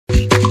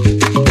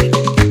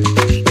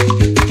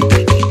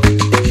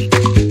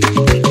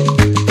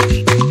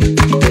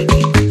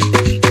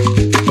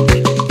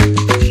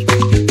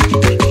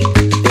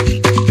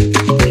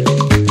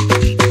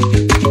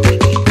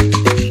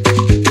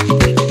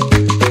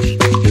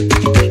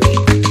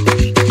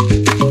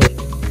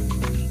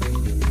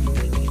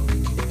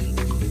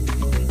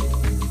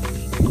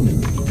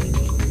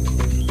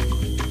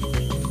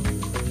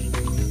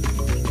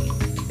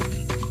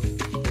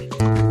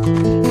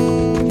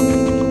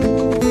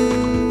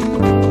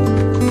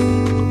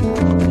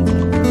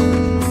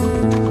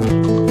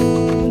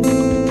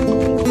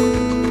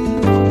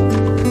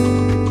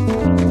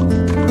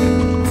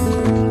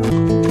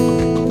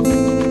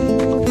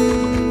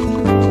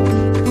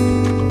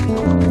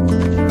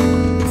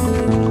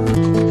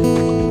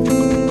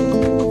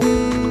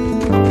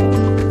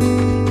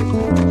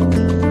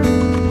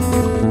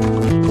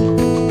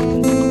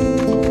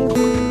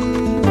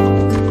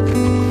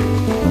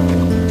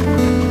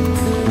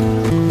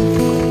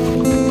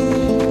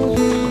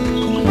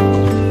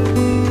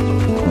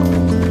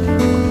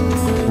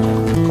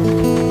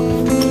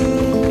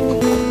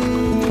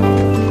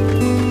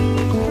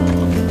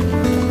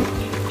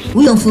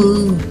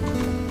fư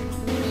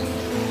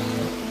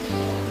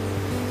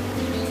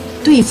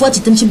tuy phó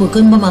chỉ tâm chỉ một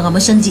cơn mà mà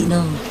sân dị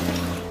nào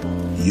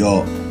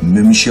yo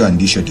même si anh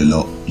đi chơi de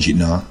lo dị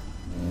na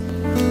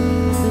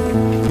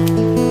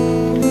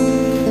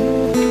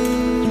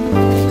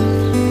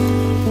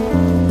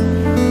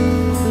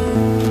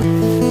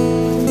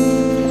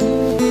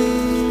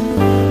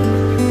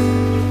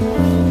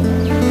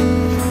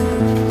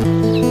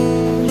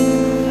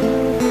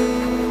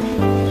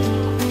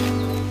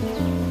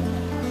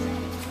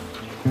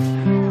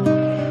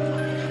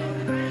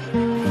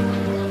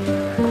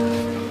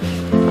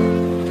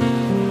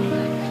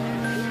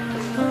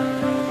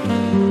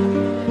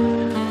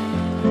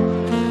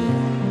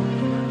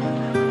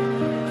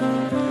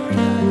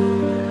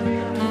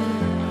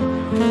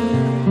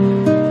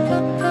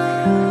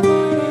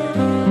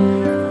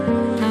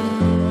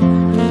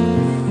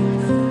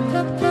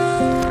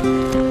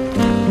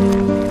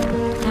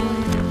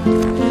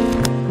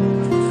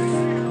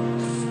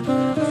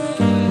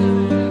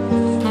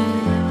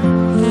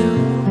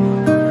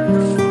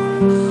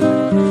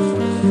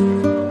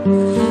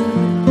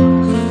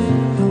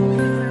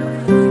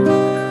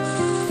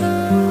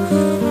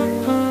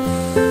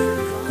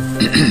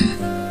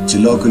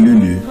Là que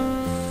Lulu.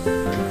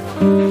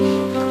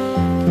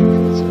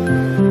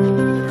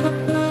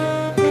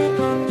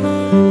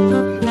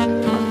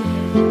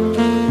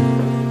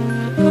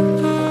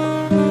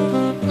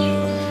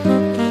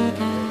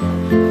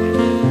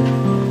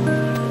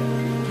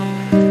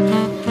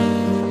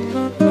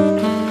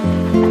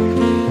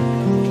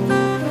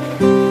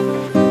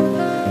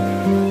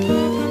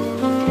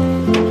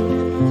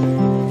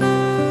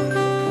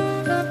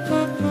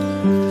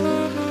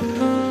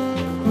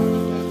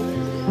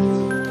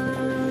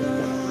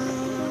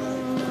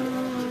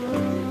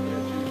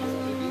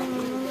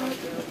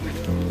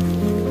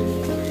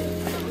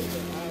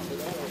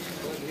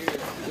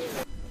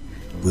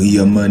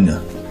 Iya mana?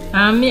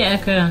 Ami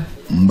aka.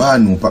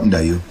 Mbanu pap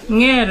ndayo.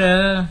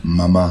 Ngere.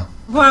 Mama.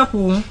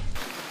 Wapu.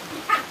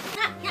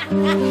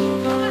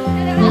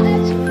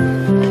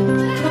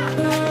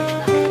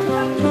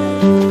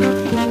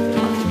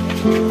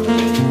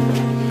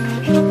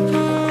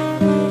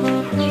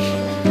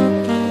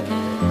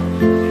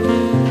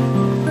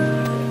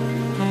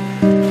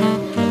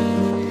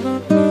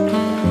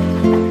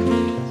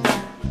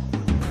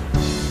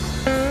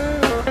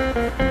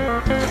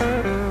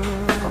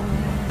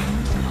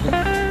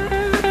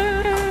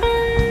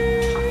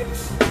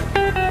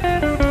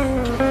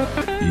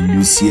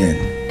 Lucien.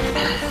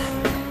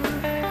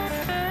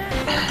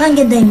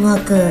 Panggil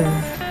dengar ke?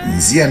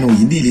 Ziano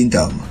ini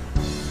lintang.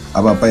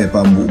 Apa payah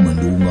pambu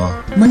mendunga.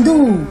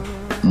 Mendu.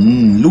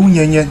 Lu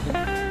nyanyi.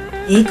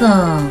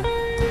 Ika.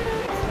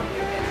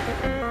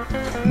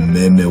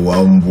 Meme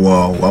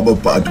wambwa waba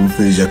patu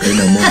feja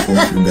kaina mofo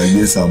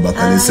ngaye samba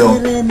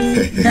kaleso.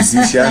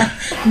 Sisha.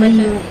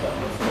 Melu.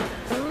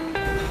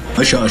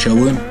 Asha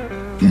wen.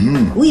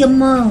 Uy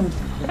amma.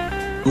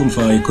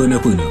 Fa ikona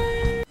kuna.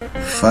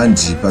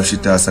 Fanji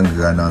pashita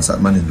sangrana sa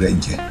maningra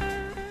inje.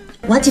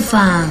 Wati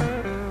fa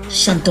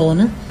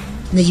Shantona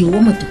na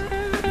yuwa matu.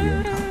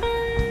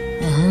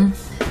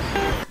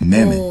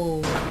 Meme.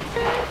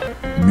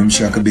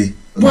 Mimsha kabe.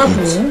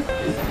 Wapo.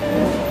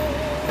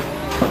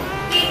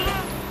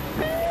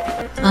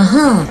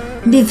 Aha,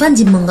 bi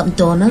fanji mangam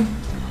tona.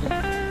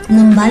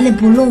 Ngambale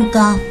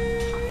bulonka.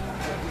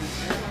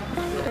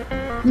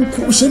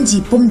 Nku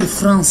shenji pomme de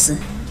France.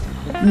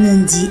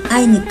 Nandi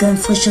aini kan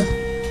fashion.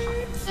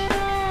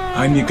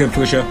 Aini kan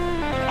fashion.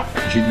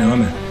 Jidna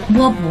ama.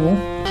 Wapo.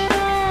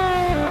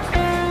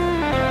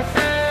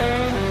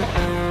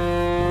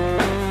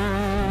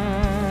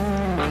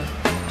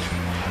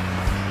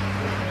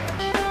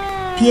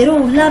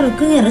 Piero laro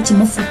que era de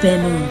mofu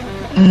peno.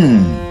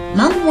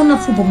 Não mona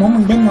fubo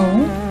momang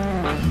beno.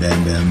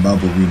 Ben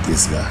babu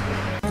wintisga.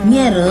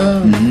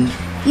 Miera.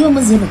 Iyo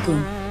mazelo ko.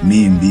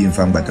 Mimbi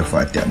mfang bata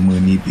fata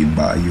muni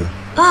pimba yo.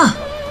 Ah.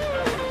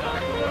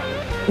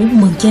 O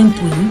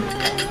mantempo.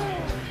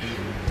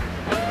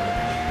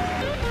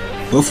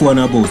 Ofu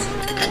ana boss.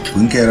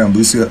 Bunkera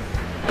mbusu.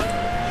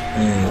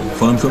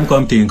 Fam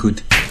kom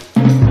tenkut.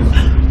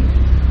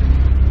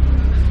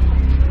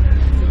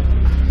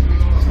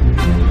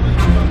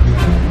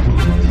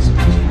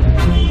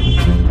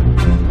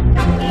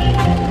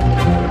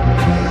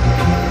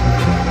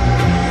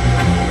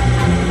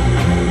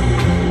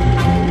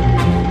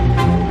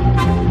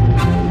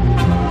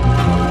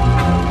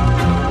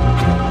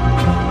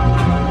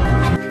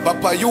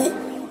 You.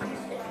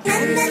 Na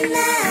na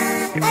na,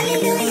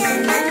 hallelujah,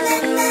 na na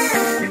na,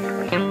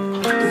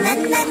 na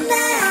na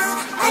na,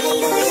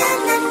 hallelujah,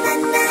 na na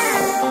na.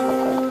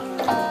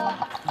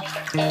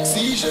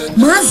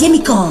 Mas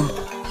Yemika,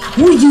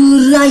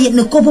 wuyu rakyat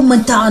na kopo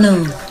mentana.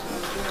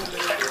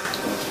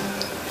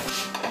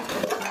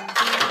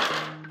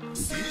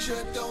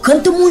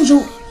 Kanto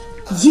munju,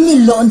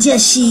 yini londia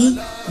shi,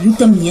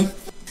 yutamie.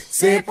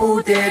 C'est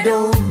pour tes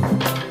dos,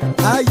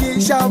 aïe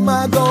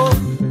chamago.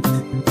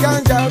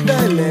 Quand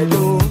j'avais les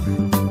dos,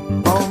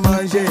 on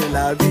mangeait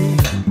la vie,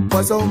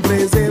 poisson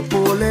braisé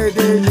pour les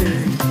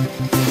déjeuners.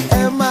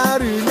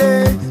 mariné,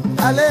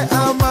 aller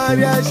en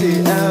mariage et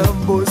un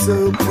beau se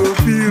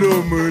profil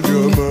au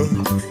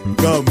monde.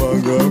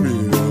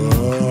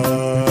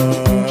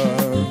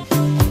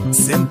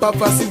 C'est pas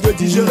facile de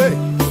digérer.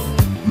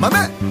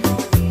 Maman.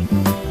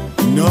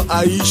 Non,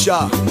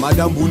 Aïcha,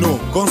 Madame Bruno,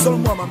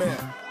 console-moi, ma mère.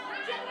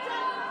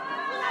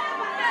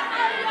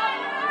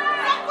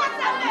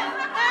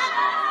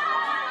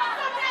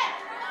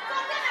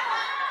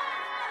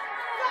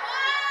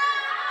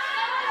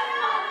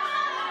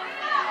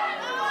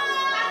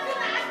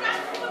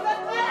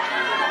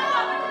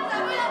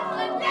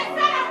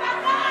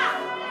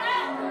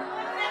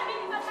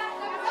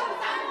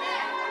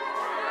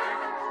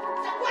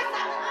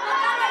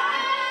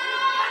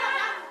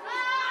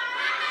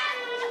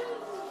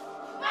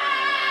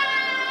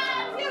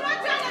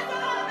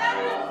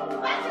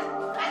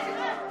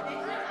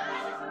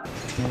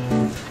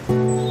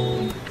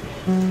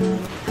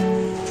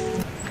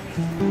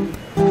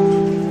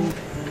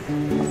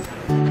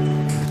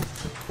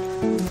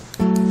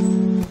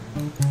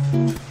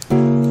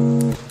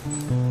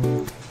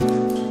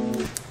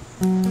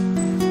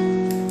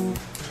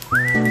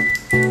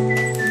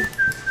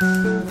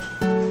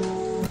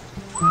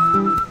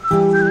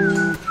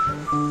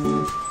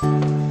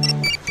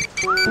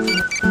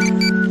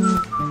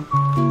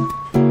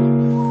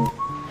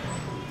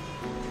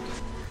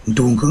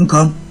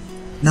 Come,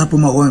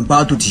 Napuma going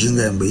back to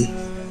TCQIGMSAR-c.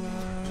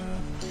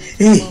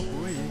 Hey,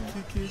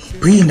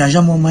 Pri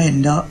Najamo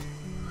Maenda,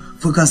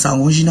 Fuka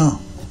Sangojina.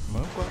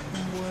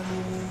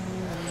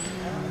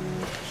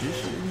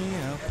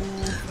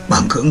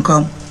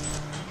 Bankam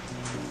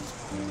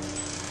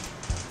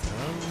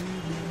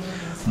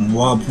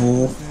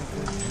Mwapo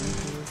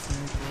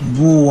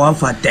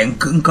Buafa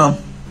Tenkam.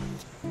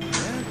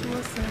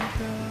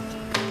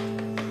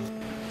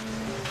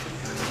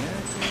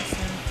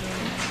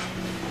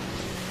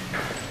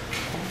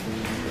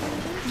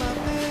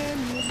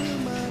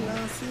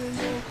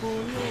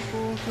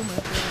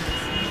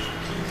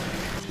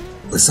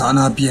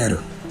 Sana Pierre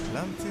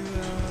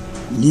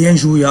Lien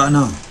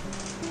Juyana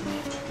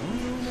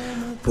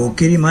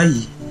Pokeri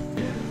Mai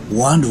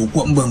Wando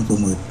Kwambang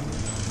Pomo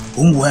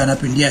Ungwana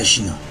Pindia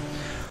Shina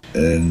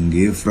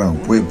Nge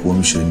Frank Poi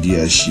Pom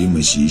Shandia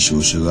Shimashi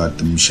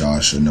Shoshatum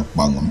Shash and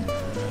Bangam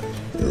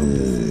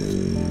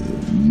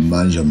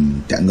Manjam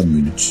Tanga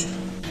Minute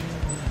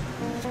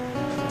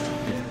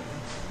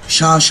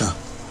Shasha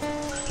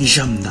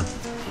Jamda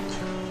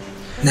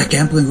Na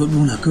Campo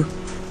Lunaku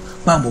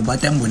Pambo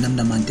Batambo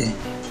Namdamante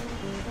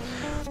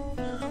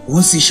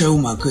Unsisha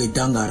Umaka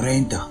Itanga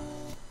Renta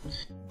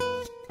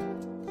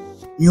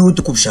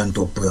Yutu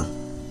Shantopa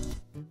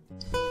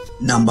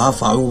Namba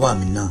Faruwa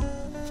Mina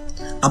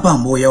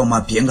Apambo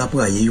Yama Pianga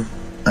Prayu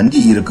Andi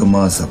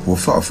Irakamasa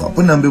Pofafa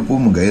Punambe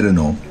Pumugaira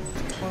no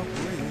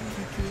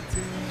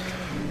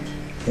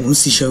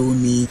Unsisha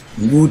Umi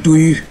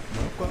Ngutu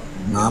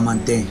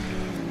Namante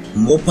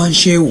Mopan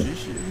Sheu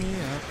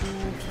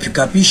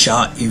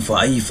Pikapisha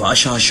Ifa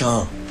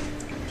Shasha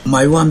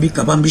My one big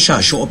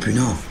Kabambisha shop, you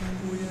know.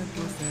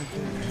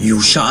 You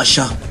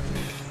shasha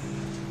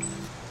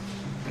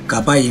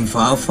Kapa in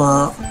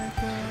Fafa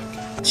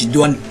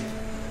Chidwan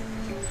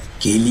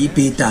Keli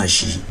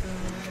Petashi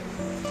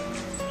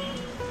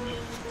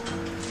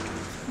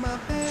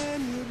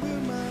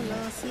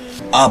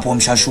Pom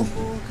Shashu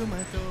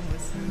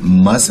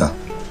Masa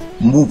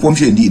Mbu Pom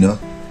Shendina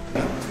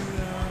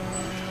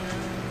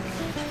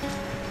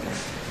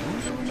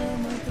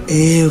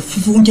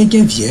Fufu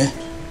Kenken Vie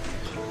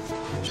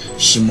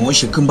Shimo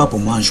Shikamba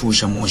Pomanshu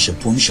Shamo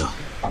Shapumsha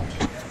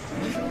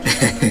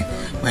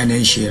My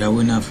name Shira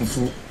Wina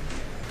Fufu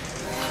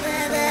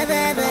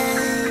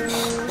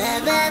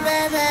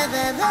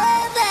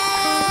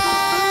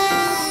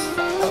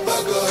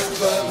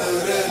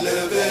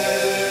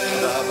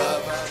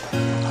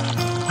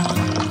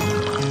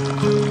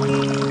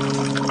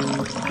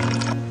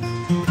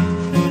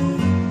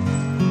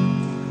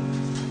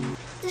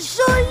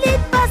Joli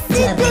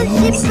passé de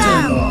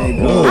NJIMBAM.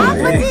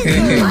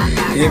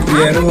 Et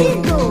Piero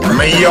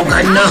Mais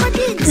Yokana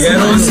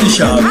Piero si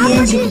sharp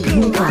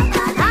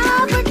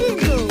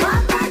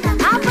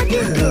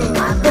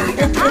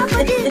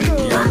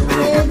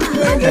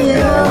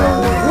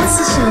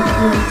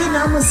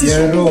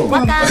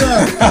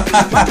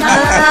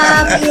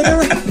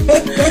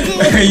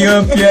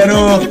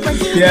Piero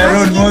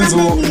Piero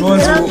Nonzo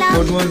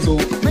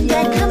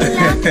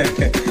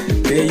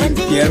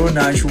Piero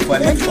na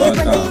shupali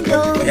faka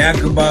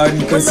yakba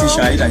nikosi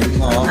shaida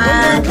yunga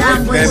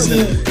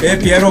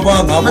Piero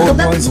ba ngabo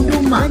Nonzo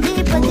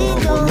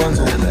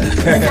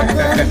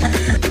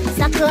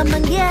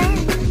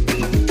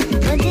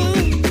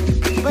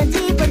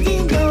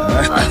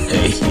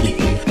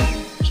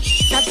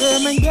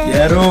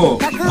Piero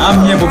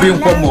amye bobi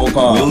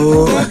nkomoka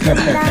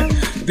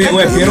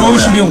Piero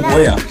ushbi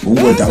ngoya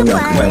Ugo tawa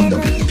kumanda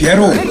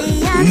Piero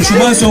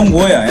nshuma so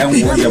ngoya ya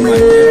ngoya man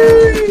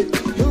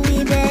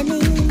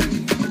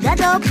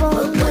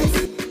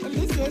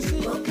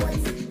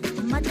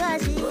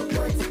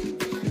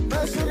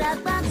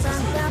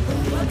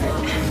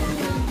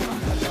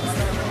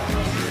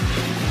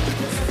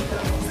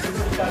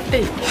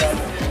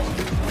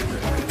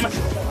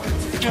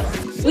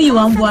Oui, you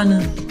want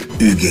one?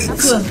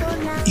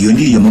 Huguette. You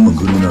need your mama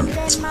Guruna.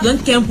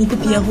 Don't care pour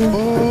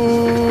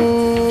Pierrot.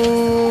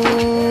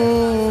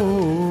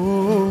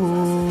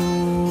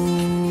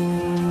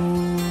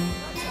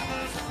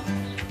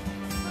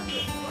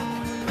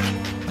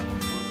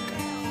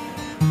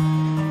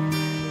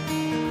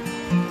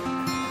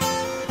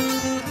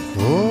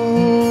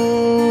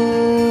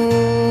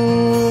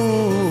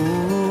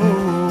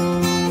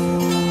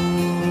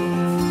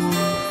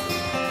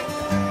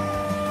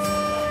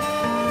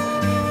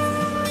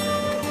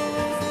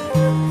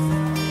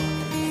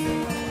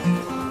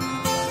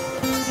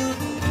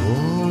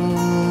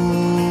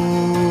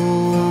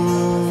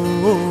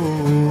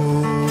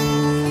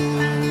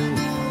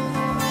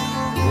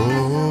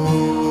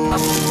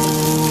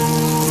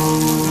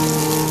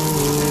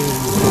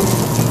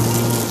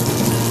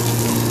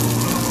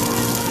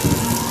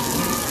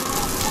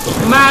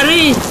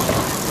 Marie,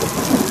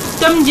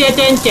 tâm je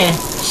tên trẻ,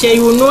 sẽ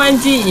u nuan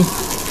gì?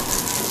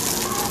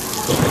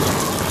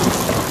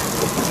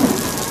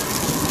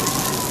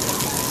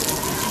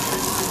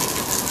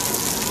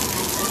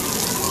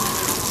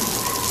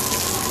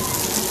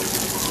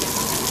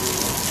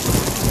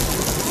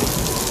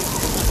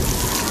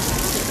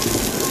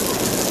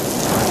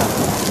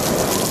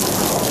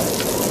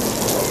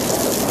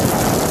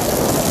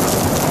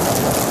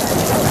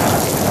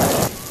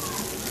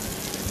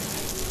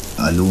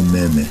 Allô,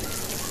 meme.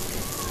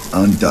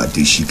 Anta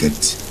te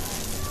shiket.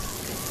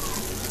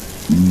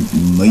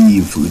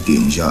 Mai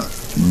futenja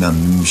na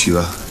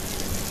mshira.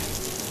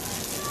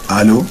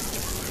 Allô?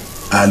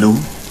 Allô?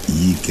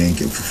 Yi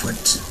kenke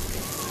fufat.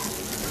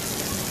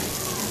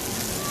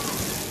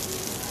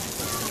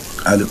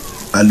 Allô?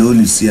 Allô,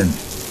 Lucienne?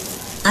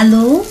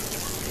 Allô?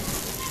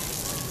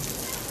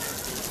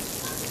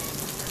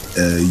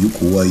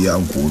 Yukuwa ya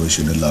ankoro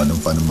shine lanin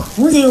fanima.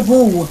 Vous êtes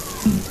beau.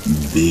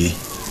 B.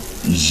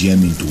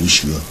 J'aime tout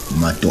chien.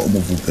 Ma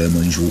tomo vous paie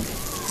mon jour.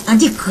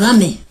 Andi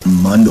krame.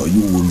 Mando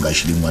yu wunga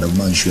shili mara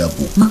manchu ya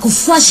po.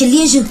 Makufua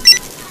sheliege.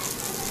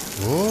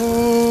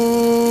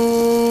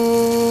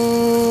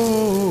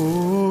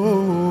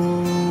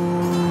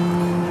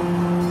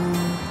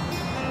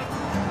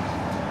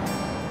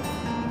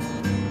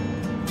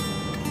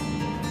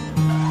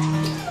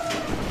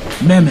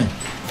 Meme,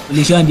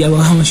 ulishaambia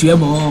wahamshu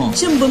mo.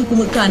 Chimbum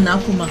kumukana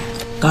kuma.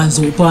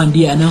 Kanzo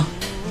upandi ana.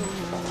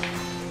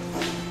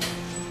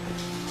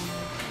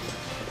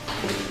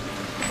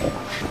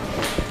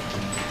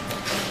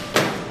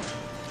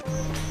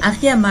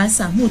 Akia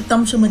masa, mu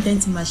tamsho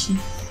mutenti mashi.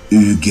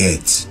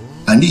 Huguette.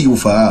 Andi yu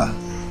fa.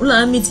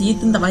 Ula miti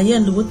yitu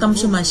ndabayen lu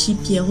tamsho mashi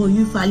Pierrot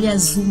yu fa ali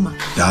azuma.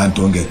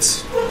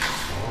 Tantonget.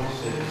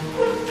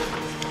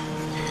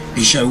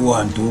 Bisha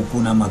wanto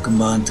kuna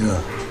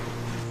makambanta.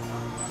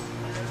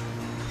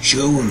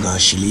 Shawunga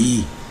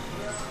shili.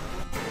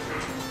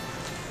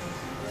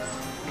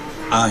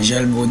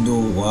 Angel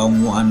mondo wa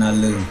mu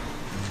anale.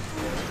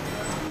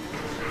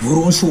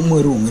 Vuron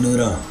shumero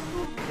ngenera.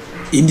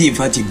 Indi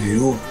fati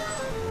bureau.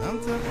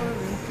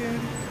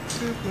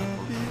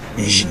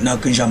 Na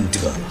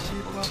kanjamtra.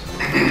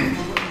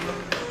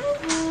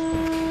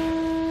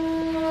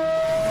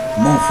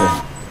 Mon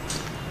frère.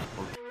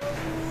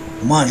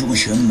 Mange au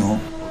chemin.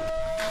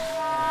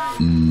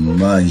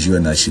 Mange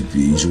na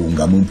chipi, je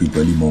unga mon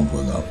pipeli mon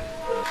vola.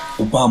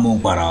 Ou pas mon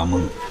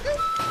paramon.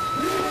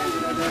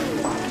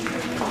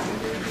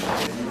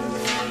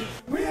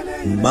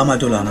 Bama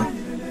tolana.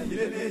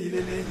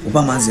 Ou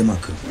pas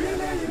manzemaka.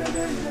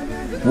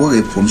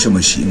 Wore pomsha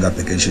mashinga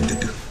pekenshin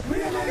tete.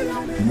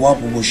 Boa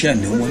pour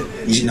chaîne moi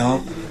jina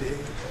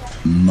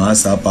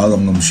Masa paga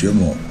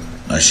ngamshemo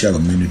ashara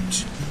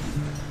minute.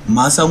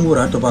 masa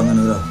ngura to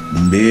pangana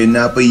Mbe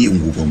na pa yi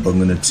ungu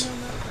kompanganat.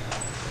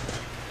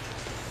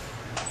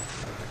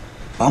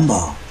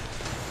 Pamba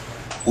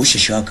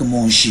ushishaka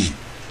monshi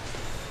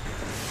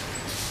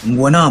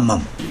ngwana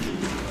mam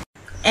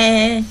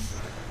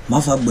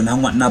mafa gbona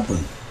ngwa napo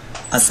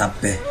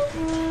asape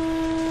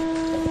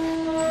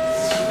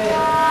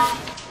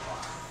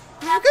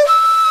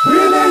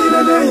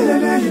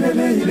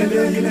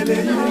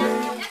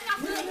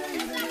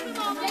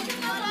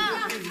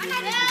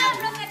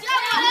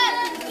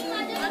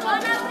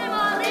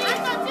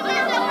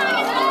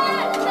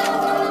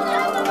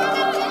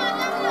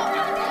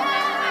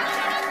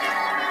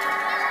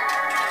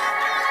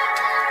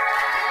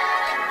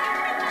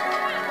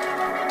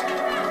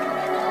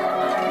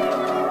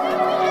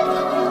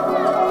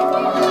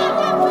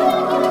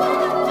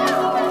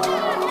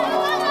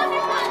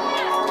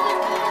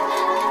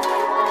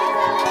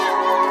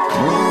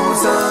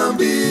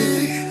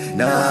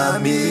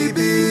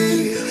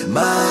Namibie,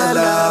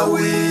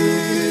 Malawi,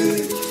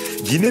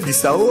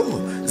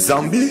 Guinée-Bissau,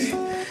 Zambie,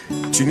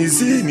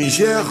 Tunisie,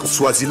 Niger,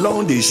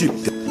 Swaziland,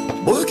 Égypte,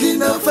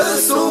 Burkina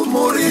Faso,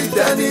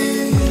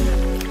 Mauritanie,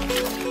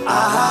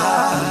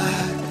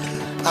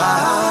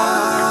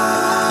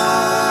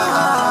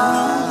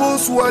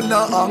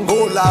 Botswana,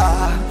 Angola,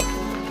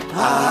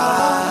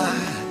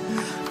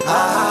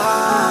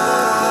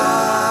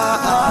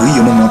 Oui,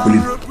 maman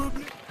Pauline.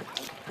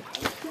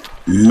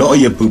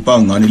 L'oye peut pas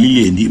en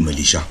aller ni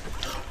Malaysia.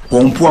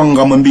 Pompuang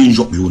gaman bin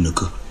job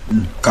lunaka.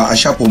 Ka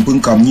asha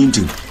pompun kam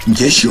nintu.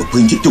 Nje shio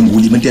pun ki tunggu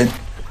li menten.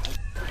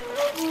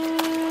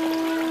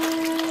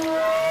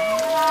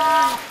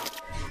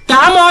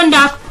 Come on,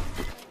 Doc.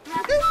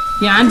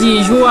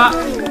 Yanji joie.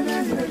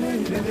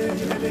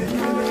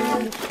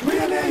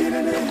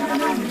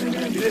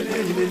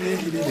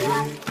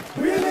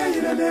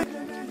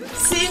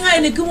 Singa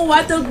ni kumu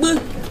wata gbe.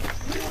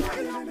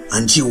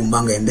 Anti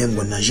umanga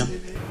embengo na jam.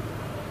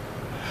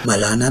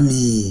 Malana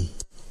mi.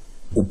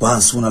 Ou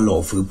pense on a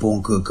l'offre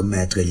pour que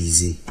maître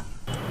Élysée.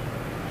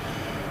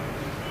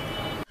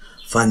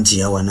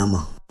 Fanti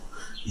awanama.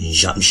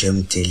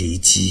 Njamshem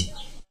teleti.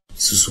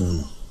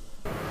 Susuno.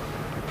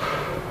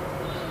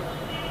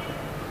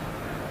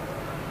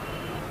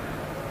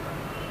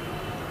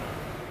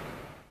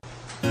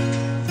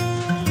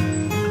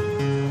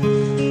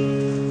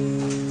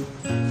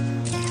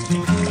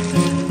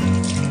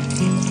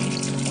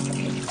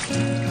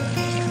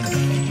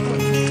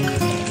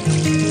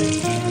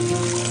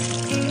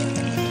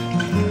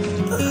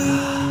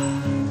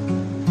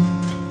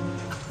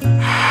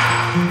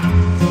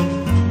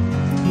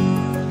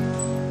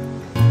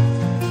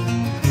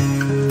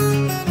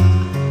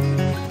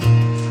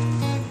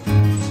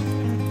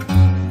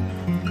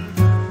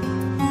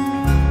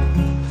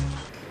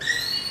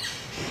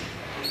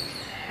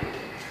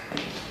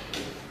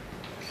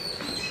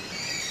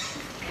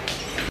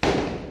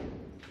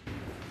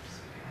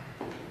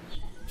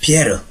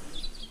 Pierre.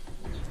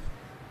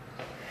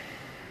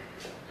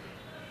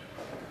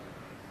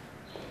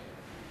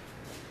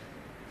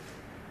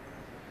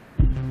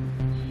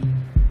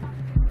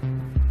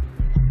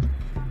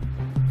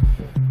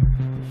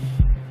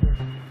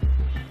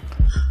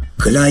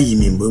 Kela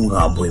yimimbo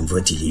ngambo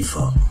imvoti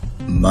lifa.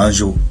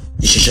 Manjo.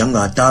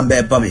 Ishishanga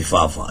tambe pa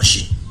mifafa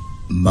shi.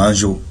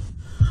 Manjo.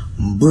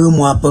 Mbo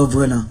mwa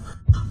pavana.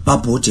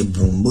 Papote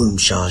bumbo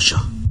mshasha.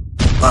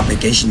 Pape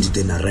keshin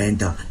de na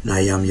renta na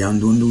yam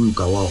ndundu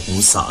ukawa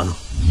unsano.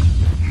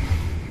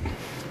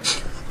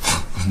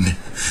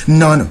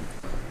 Nano.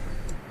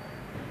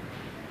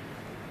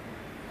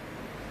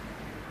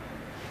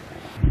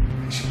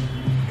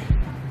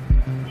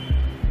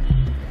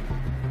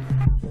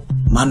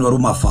 Manwaru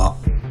mafa.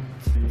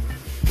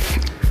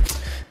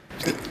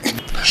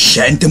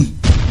 Shantem.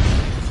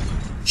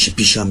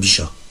 Shipisha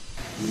mbisha.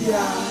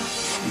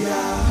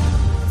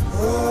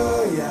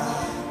 Oh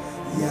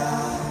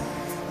yeah.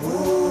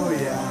 Oh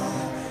yeah,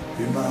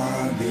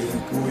 demandez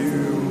pour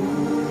you.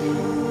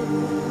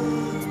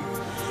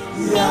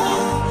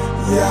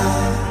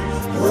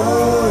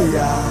 Oh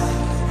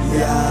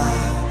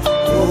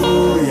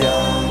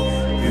yeah,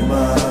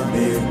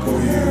 demandez pour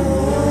you.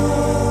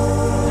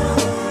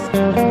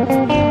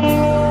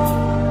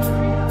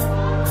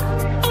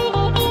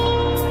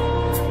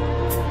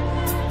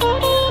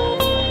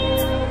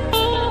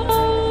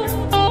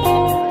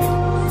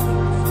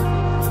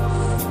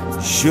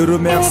 Je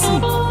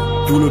remercie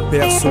tout le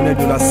personnel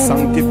de la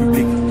santé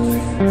publique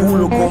pour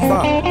le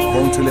combat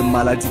contre les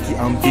maladies qui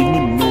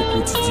enveniment nos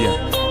quotidiens.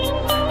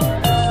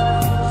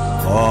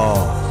 Oh.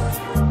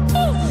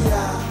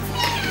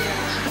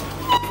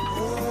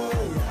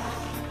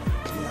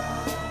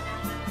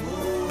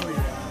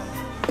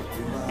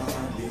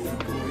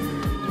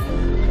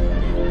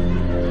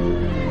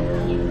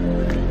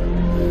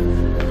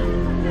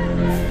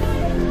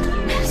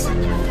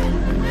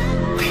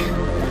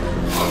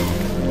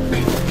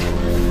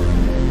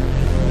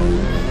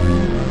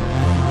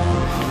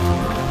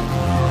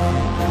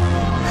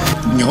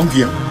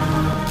 Viens.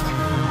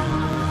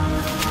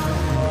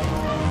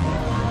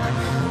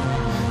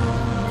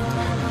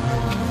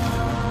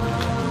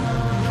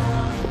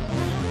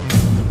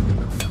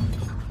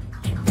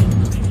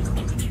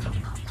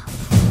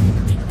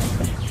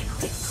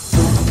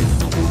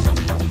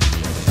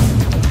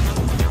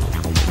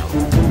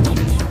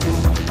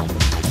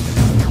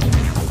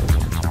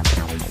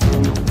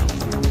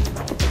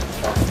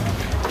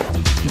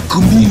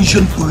 Combien je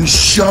ne peux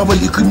jamais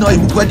les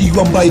connaître, pourquoi tu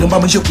vas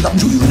me dire que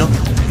je vais me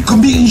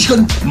Combien je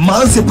ne peux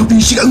pas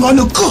faire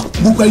un cas,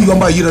 pourquoi tu vas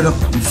me dire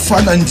que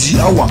Fanandi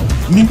Awa,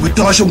 mi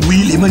putation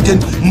oui, les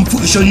maintenant, il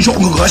faut changer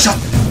de rachat.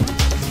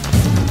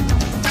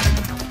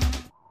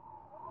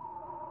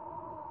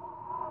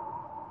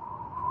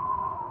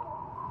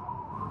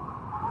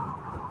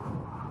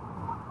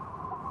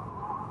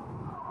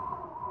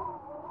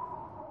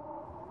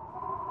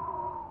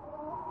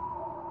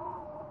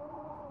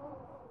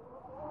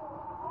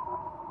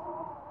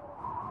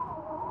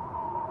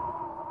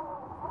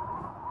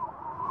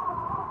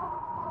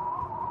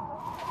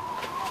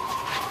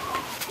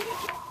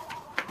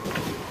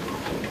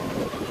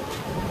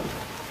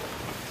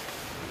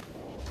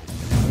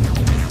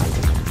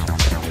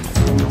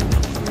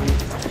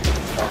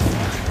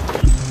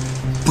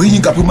 Punya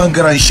kapu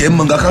manggaran shem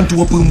manggakan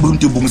tua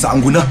pembuntu bungsa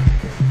angguna.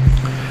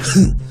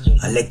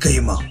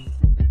 Alekaima.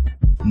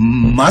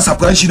 Masa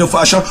pranchi na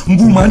fasha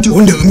mbu mantu.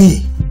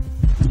 Ondemi.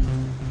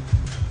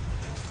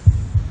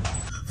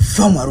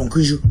 Fama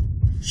ronkuju.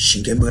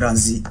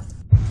 Shingemberanzi.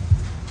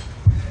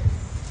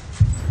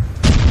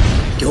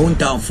 que on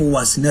t'a fou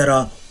à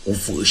snera au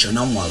fou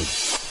chanamwal.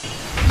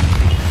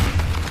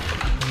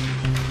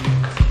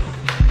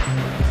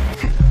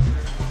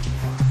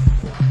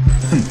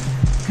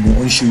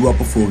 Mon chiwa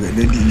pa for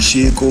the di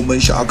sheko man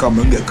shaka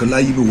manga kala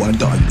you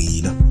want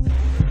amina.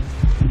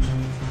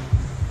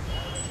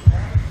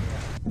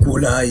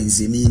 Kula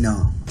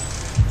inzimina.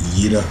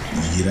 Yira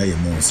ya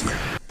monsi.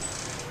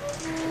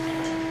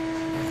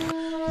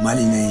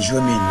 Mali na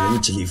enjoyment le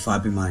utili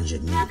fapi manje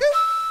ni.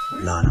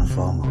 La na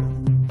fama.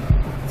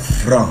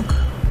 Frank,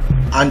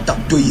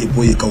 antak to ye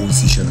boy ka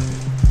usishana.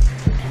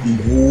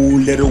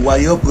 Ngulere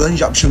waya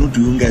branjap shanu tu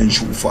ngan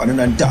shufa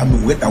na nta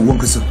mi wet awon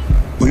kasa.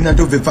 Bina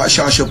to vefa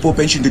shasha po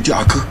pension de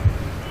tiaka.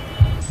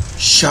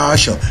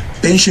 Shasha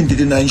pension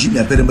de na nji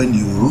me pere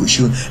mani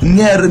urushu.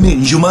 Ngere me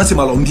njuma se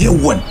malongi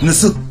won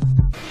nsu.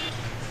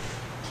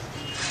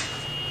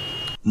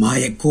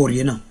 Maye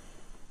koryena.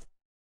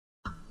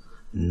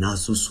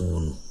 Nasu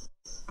sono.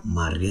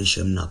 Marien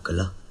shem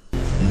nakala.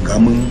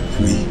 Ngamun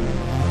pui.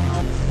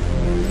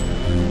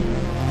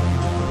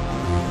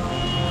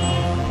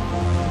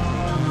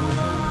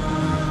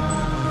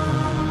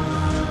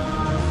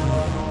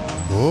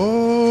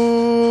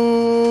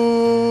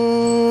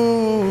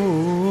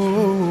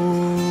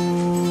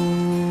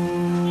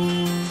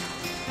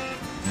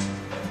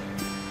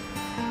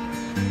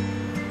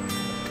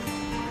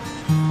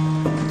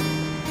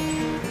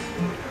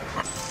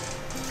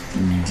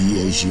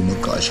 Shima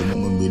kasha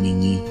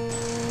mambeni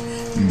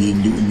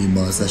ndi umi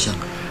masasha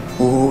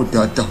oh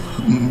tata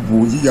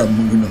mboyi ya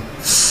muna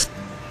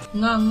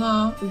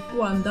nga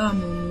ukua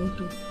ndamu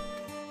nutu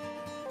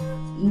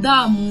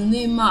ndamu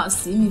ne ma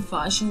simi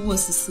fashi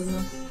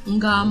wasisina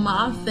nga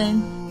ma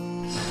fen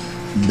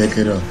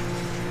bekera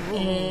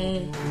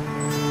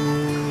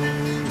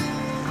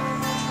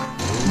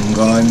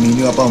nga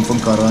nini apa mfan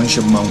karan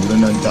shab mangura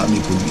nan ta mi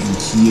ko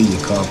inkiye ya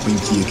ka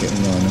pinkiye ke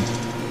ngana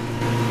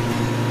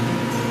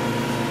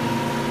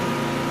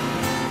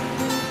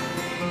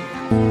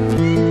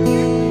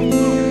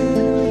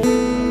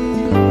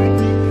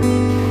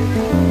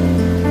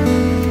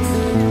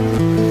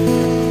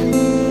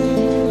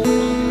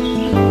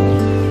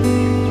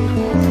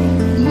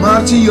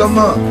Marty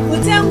Yama.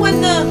 What's that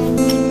one?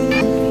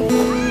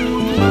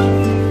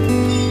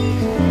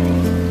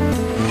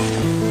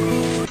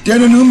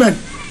 Tiens nous man.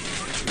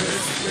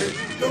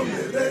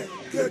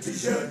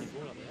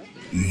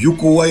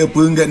 Yuko wa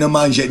yapunga na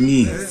manja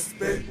ni.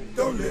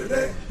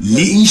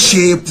 Li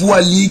inshe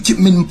puwa li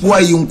kimin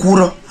puwa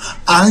yunkura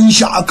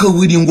anja aka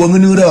wuri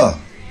ngwangunura.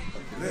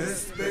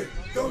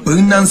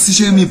 Pungnan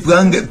sishe mi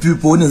pranga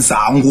puponin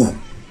sangu.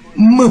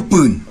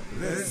 Mapun.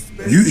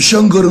 Yu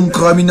shangaran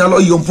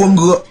kriminal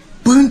yomponga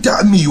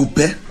punta mi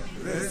yupe.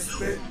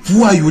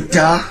 Puwa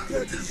yuta.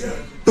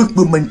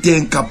 Pukbu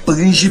menten ka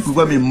prinji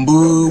puwa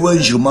mimbu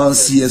wanjuman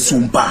siye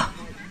sumpa.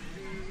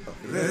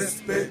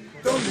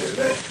 Respectons les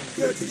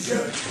règles du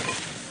jeu.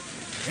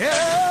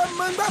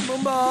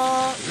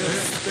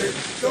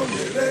 Respectons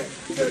les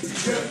règles du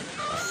jeu.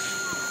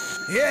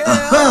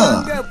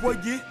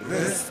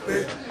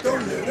 Respectons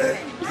les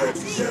règles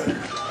du jeu.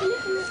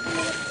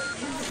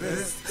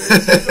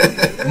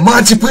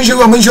 Mati punje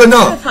wa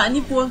mjona.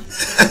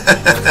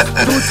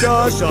 Tout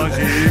a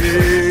changé.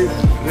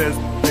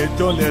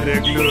 Respectons les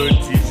règles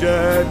du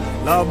jeu.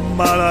 La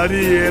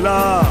maladie est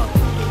là.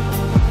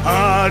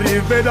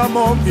 Arrivé dans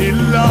mon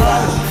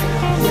village.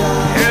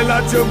 Elle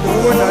a tué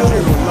beaucoup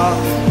d'agirons.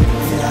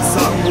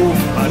 Sango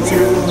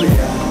Mathieu.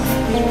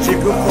 J'ai que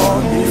pour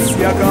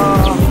Misiaga.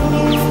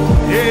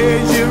 Et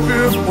j'ai vu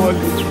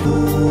Molly.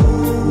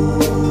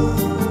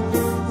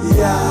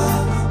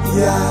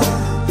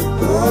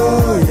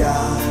 Oh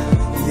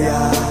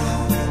yeah,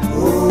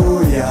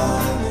 oh yeah,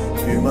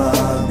 tu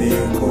m'as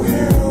bien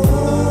connu.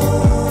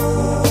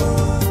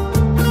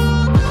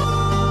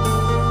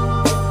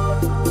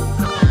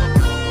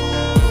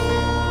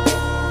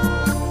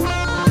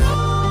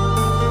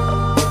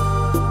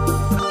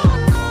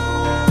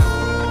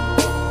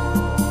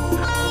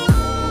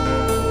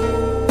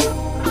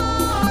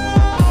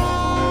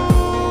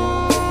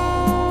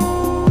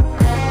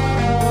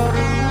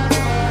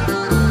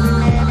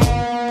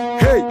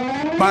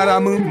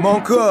 Mon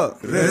cœur,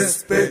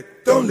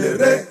 respectons les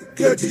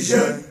règles du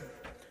jeu.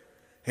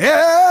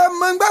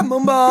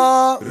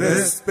 Mamba,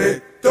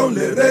 respectons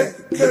les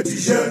règles du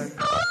jeu.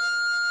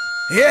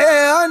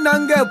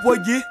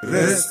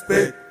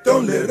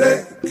 Respectons les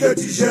règles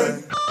du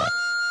jeu.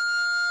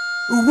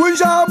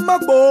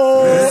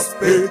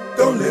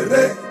 Respectons les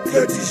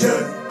règles du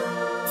jeu.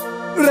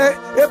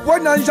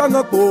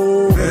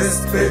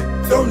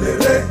 Respectons les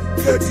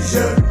règles du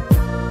jeu.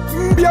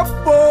 Bien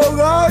pour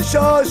la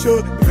charge.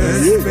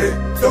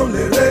 Respectons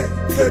les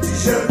règles du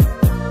jeu.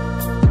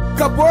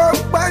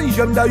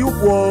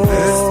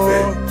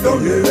 Respectons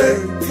les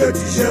règles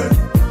du jeu.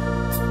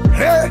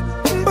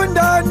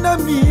 Respectons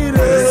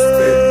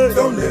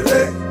les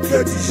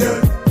règles du jeu.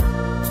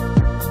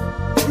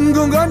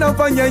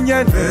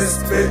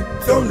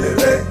 Respectons les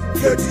règles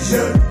du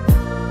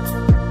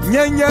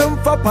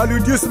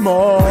jeu.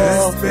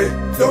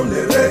 Respectons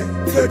les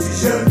règles du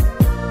jeu.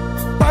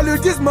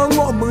 Paludisme,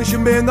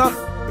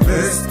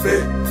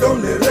 Respectons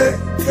les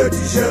règles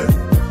du jeu.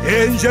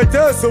 NJT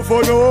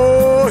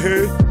Sophono.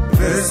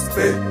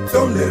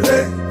 Respectons les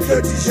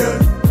règles du jeu.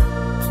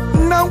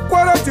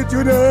 N'enquara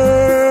titune.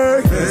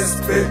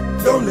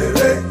 Respectons les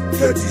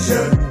règles du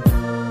jeu.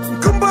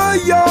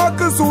 Kumbaya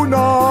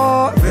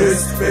Kazuna.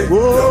 Respectons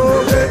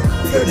les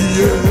règles du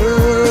jeu.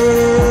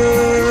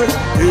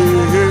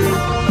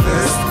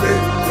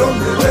 Respectons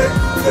les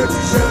règles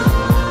du jeu.